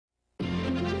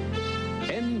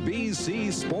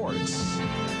NBC Sports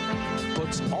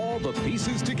puts all the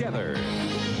pieces together,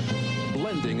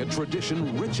 blending a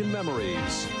tradition rich in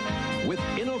memories with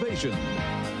innovation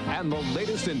and the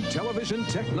latest in television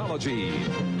technology.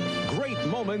 Great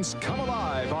moments come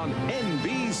alive on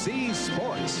NBC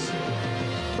Sports.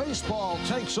 Baseball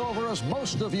takes over, as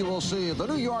most of you will see. The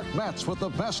New York Mets, with the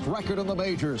best record in the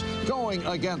majors, going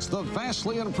against the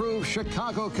vastly improved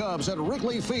Chicago Cubs at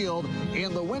Wrigley Field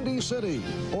in the Windy City.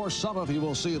 Or some of you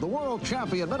will see the world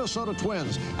champion Minnesota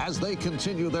Twins as they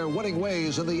continue their winning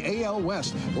ways in the AL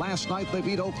West. Last night they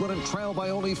beat Oakland and trailed by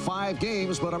only 5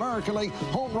 games, but American League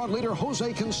home run leader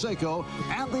Jose Canseco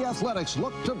and the Athletics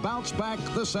look to bounce back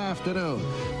this afternoon.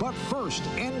 But first,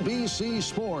 NBC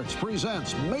Sports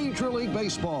presents Major League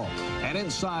Baseball. An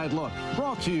inside look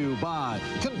brought to you by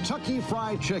Kentucky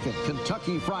Fried Chicken.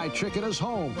 Kentucky Fried Chicken is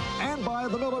home. And by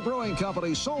the Miller Brewing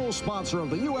Company, sole sponsor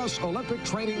of the U.S. Olympic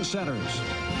Training Centers.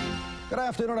 Good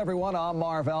afternoon, everyone. I'm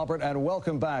Marv Albert, and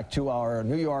welcome back to our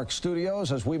New York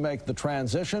studios as we make the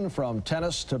transition from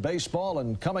tennis to baseball.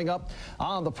 And coming up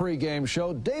on the pregame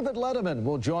show, David Letterman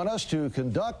will join us to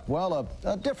conduct, well,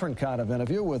 a different kind of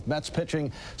interview with Mets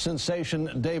pitching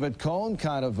sensation David Cone,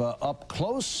 kind of up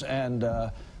close and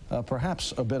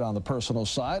perhaps a bit on the personal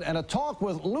side, and a talk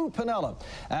with Lou Piniella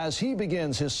as he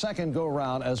begins his second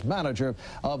go-round as manager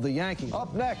of the Yankees.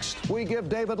 Up next, we give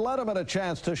David Letterman a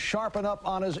chance to sharpen up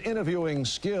on his interviewing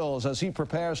skills as he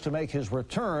prepares to make his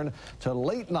return to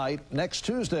late night next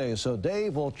Tuesday. So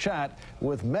Dave will chat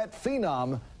with Met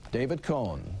phenom David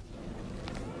Cone.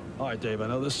 All right, Dave, I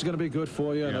know this is going to be good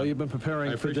for you. I know you've been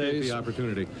preparing for days. I appreciate the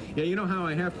opportunity. Yeah, you know how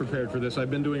I have prepared for this?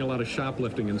 I've been doing a lot of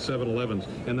shoplifting in 7-Elevens,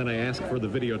 and then I ask for the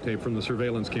videotape from the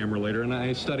surveillance camera later, and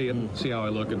I study it and see how I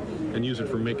look and use it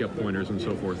for makeup pointers and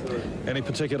so forth. Any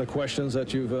particular questions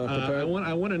that you've prepared?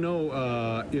 I want to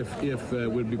know if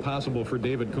it would be possible for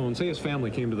David Cone, say his family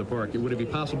came to the park, would it be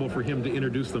possible for him to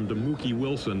introduce them to Mookie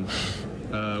Wilson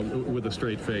with a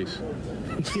straight face?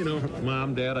 You know,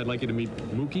 Mom, Dad, I'd like you to meet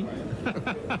Mookie.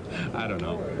 I don't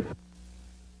know.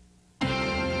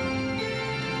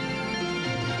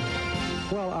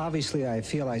 Well, obviously, I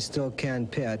feel I still can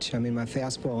pitch. I mean, my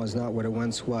fastball is not what it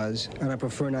once was, and I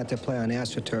prefer not to play on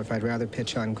AstroTurf. I'd rather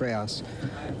pitch on grass.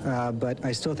 But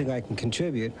I still think I can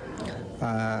contribute.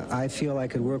 I feel I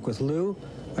could work with Lou.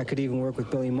 I could even work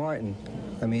with Billy Martin.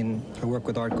 I mean, I work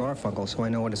with Art Garfunkel, so I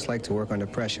know what it's like to work under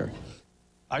pressure.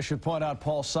 I should point out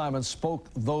Paul Simon spoke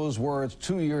those words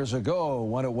 2 years ago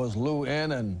when it was Lou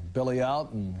in and Billy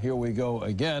out, and here we go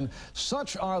again.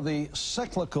 Such are the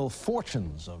cyclical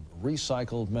fortunes of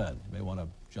recycled men. You may want to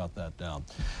jot that down.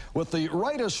 With the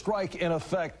writer's strike in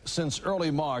effect since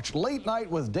early March, Late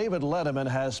Night with David Letterman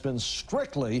has been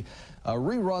strictly a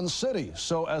rerun city.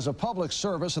 So as a public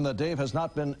service, and that Dave has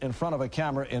not been in front of a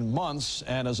camera in months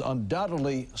and is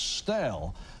undoubtedly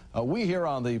stale, we here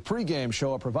on the pregame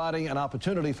show are providing an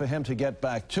opportunity for him to get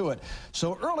back to it.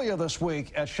 So earlier this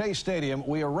week at Shea Stadium,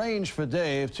 we arranged for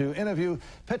Dave to interview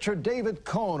pitcher David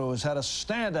Cone, who has had a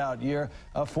standout year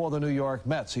for the New York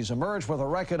Mets. He's emerged with a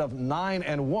record of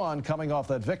 9-1 coming off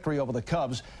that victory over the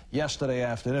Cubs yesterday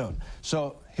afternoon.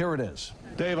 So here it is.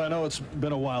 Dave, I know it's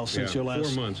been a while since your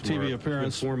last 4 months, TV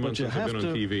appearance, 4 months but you since I've been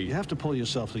on TV. You have to pull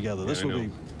yourself together. This will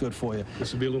be good for you.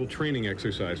 This will be a little training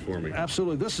exercise for me.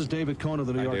 Absolutely. This is David Cone of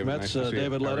the New York Mets. Nice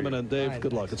David Letterman, and Dave,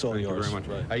 good luck. It's all yours. Thank you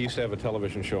very much. I used to have a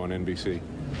television show on NBC.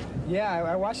 Yeah,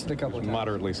 I watched it a couple of times.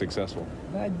 Moderately successful.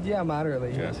 Yeah,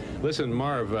 moderately. Yes. Listen,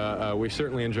 Marv, we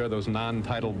certainly enjoy those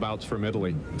non-titled bouts from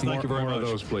Italy. Thank you very much. More of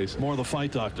those, please. More of the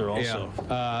fight doctor also.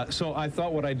 Yeah. So I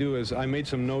thought what I'd do is I made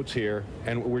some notes here,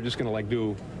 and we're just going to like do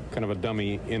kind of a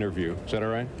dummy interview. Is that all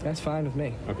right? That's fine with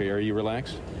me. Okay, are you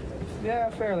relaxed?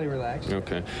 Yeah, fairly relaxed.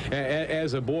 Okay.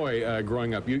 As a boy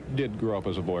growing up, you did grow up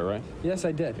as a boy, right? Yes,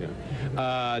 I did.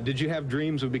 Yeah. Did you have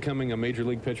dreams of becoming a major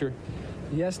league pitcher?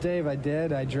 Yes, Dave, I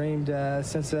did. I dreamed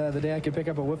since the day I could pick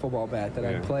up a wiffle ball bat that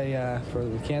I'd play for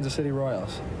the Kansas City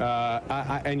Royals.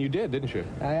 And you did, didn't you?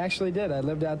 I actually did. I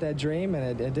lived out that dream,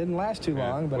 and it didn't last too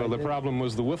long. But well, the problem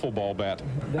was the wiffle ball bat.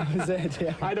 That was it,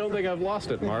 yeah. I don't think I've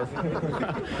lost it, Marv.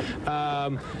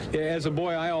 As a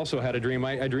boy, I also had a dream.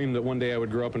 I dreamed that one day I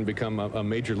would grow up and become a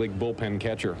major league bullpen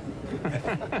catcher.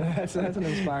 That's an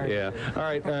inspiring. Yeah. All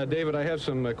right, David, I have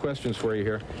some questions for you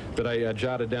here that I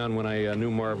jotted down when I knew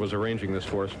Marv was arranging this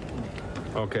for us.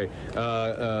 Okay.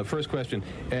 First question.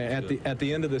 At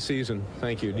the end of the season,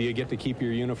 thank you, do you get to keep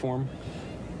your uniform?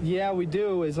 Yeah, we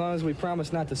do, as long as we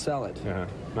promise not to sell it.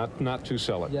 Not to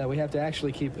sell it. Yeah, we have to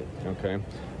actually keep it. Okay.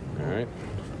 All right.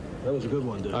 That was a good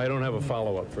one, Dave. I don't have a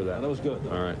follow-up for that. That was good.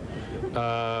 All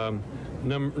right.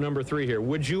 Number 3 here.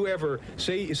 Would you ever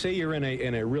say you're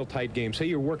in a real tight game? Say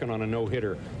you're working on a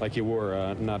no-hitter like you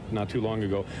were not too long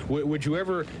ago. Would you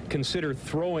ever consider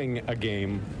throwing a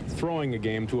game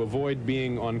to avoid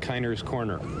being on Kiner's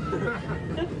corner?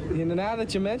 You know, now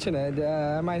that you mention it,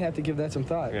 I might have to give that some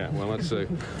thought. Yeah. Well, that's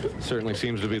certainly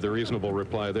seems to be the reasonable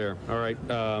reply there. All right.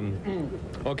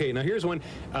 Okay. Now here's one.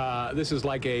 This is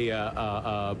like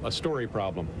a story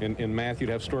problem. In math, you'd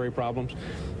have story problems.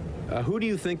 Who do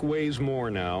you think weighs more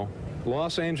now,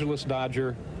 Los Angeles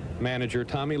Dodger manager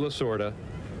Tommy Lasorda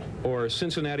or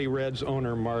Cincinnati Reds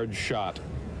owner Marge Schott?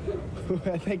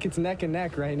 I think it's neck and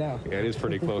neck right now. Yeah, it is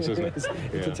pretty close, isn't it?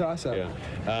 It's a toss-up.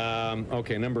 Yeah.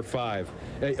 Okay, number 5.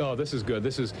 Hey, oh, this is good.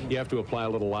 You have to apply a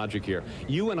little logic here.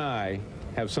 You and I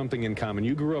have something in common.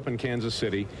 You grew up in Kansas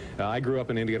City. I grew up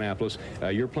in Indianapolis.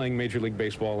 You're playing Major League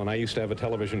Baseball, and I used to have a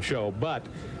television show. But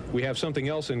we have something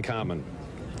else in common.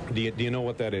 Do you know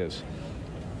what that is?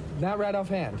 Not right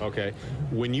offhand. Okay.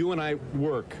 When you and I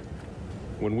work,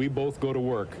 when we both go to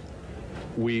work,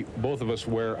 both of us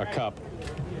wear a cup.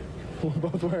 We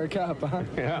both wear a cup, huh?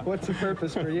 Yeah. What's the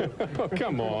purpose for you? Oh,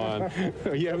 come on.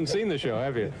 You haven't seen the show,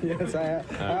 have you? Yes, I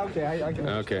have. Okay, I can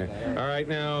understand that. All right,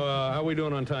 now, how are we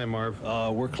doing on time, Marv?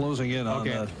 We're closing in on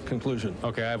the conclusion.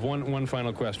 Okay, I have one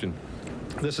final question.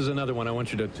 This is another one I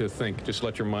want you to think. Just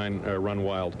let your mind run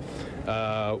wild.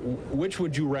 Which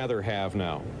would you rather have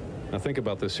now? Now think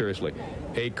about this seriously.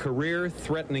 A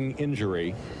career-threatening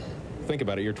injury. Think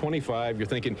about it. You're 25. You're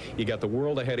thinking you got the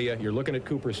world ahead of you. You're looking at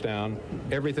Cooperstown.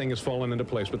 Everything has fallen into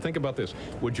place. But think about this.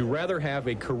 Would you rather have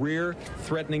a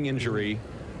career-threatening injury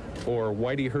or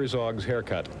Whitey Herzog's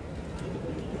haircut?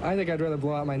 I think I'd rather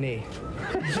blow out my knee.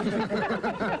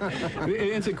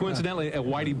 Coincidentally,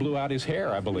 Whitey blew out his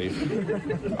hair, I believe.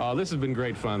 This has been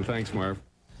great fun. Thanks, Marv.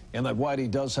 And that Whitey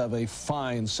does have a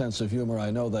fine sense of humor. I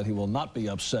know that he will not be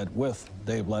upset with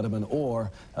Dave Letterman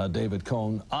or David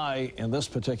Cohn. I, in this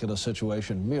particular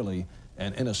situation, merely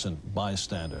an innocent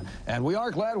bystander. And we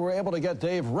are glad we're able to get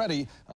Dave ready.